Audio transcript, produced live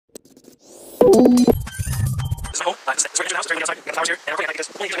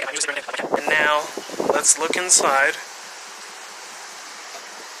And now, let's look inside.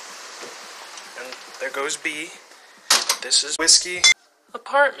 And there goes B. This is Whiskey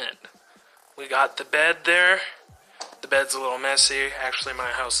apartment. We got the bed there. The bed's a little messy. Actually, my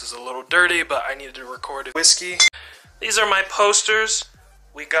house is a little dirty, but I needed to record it. Whiskey. These are my posters.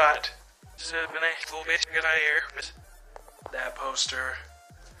 We got that poster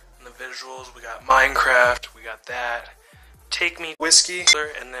and the visuals. We got Minecraft. We got that. Take Me Whiskey.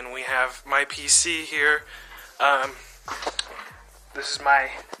 And then we have my PC here. This is my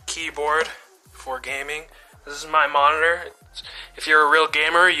keyboard for gaming. This is my monitor. If you're a real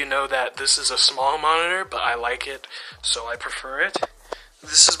gamer, you know that this is a small monitor, but I like it, so I prefer it.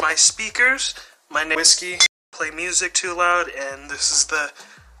 This is my speakers. My name is Whiskey. Play music too loud, and this is the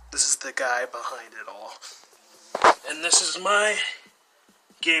guy behind it all. And this is my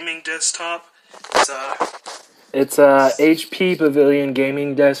gaming desktop. It's a HP Pavilion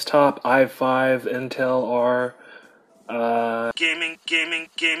gaming desktop, i5 Intel R. Gaming.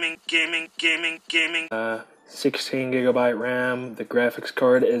 16GB RAM. The graphics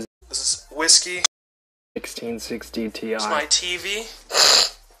card is. This is Whiskey. 1660 Ti. It's my TV.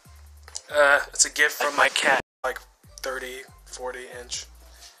 It's a gift from my cat, like 30, 40 inch.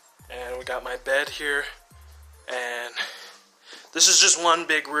 And we got my bed here. And this is just one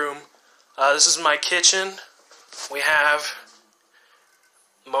big room. This is my kitchen. We have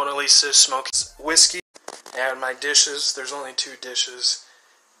Mona Lisa smoking whiskey. And my dishes. There's only 2 dishes.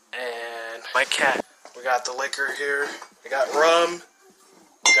 And my cat. We got the liquor here. We got rum.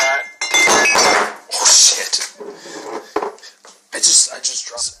 We got. Oh shit! I just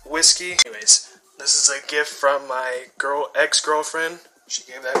dropped whiskey. Anyways, this is a gift from my ex-girlfriend. She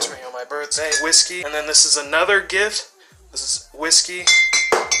gave that to me on my birthday. Whiskey. And then this is another gift. This is whiskey.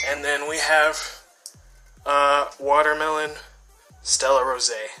 And then we have watermelon Stella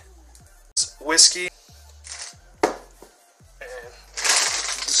Rosé. It's whiskey. And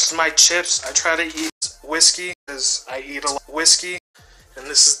this is my chips. I try to eat whiskey because I eat a lot of whiskey. And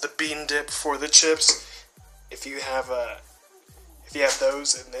this is the bean dip for the chips. If you have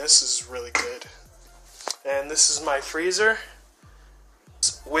those, and this is really good. And this is my freezer.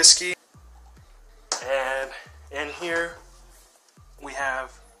 It's whiskey. And in here we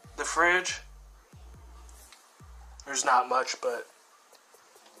have the fridge. There's not much, but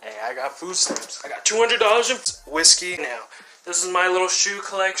hey, I got food stamps. I got $200 in whiskey. Now, this is my little shoe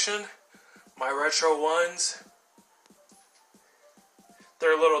collection. My retro ones.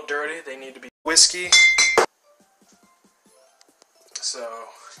 They're a little dirty. They need to be whiskey. So,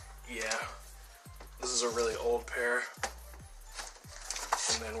 yeah. This is a really old pair.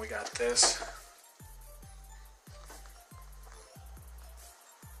 And then we got this.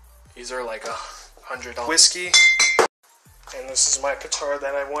 These are like $100 whiskey. And this is my guitar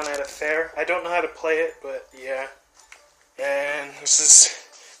that I won at a fair. I don't know how to play it, but yeah. And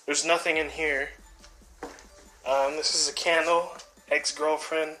there's nothing in here. This is a candle.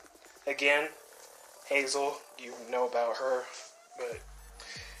 Ex-girlfriend, again, Hazel. You know about her, but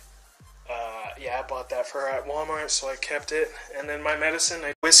yeah, I bought that for her at Walmart, so I kept it. And then my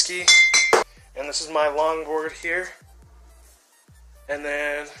medicine, whiskey. And this is my longboard here. And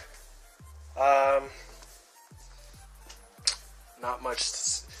then not much.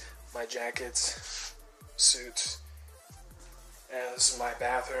 My jackets, suits. And this is my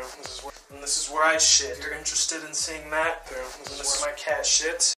bathroom. This is where I shit. If you're interested in seeing that, this is where my cat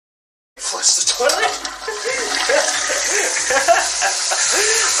shits. Flush the toilet.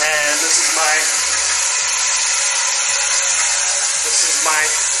 And this is my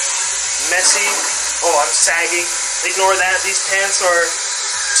messy. Oh, I'm sagging. Ignore that. These pants are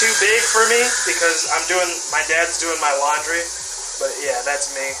too big for me because my dad's doing my laundry. But yeah,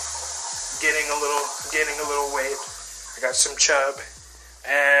 that's me getting a little weight. I got some chub.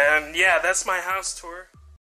 And yeah, that's my house tour.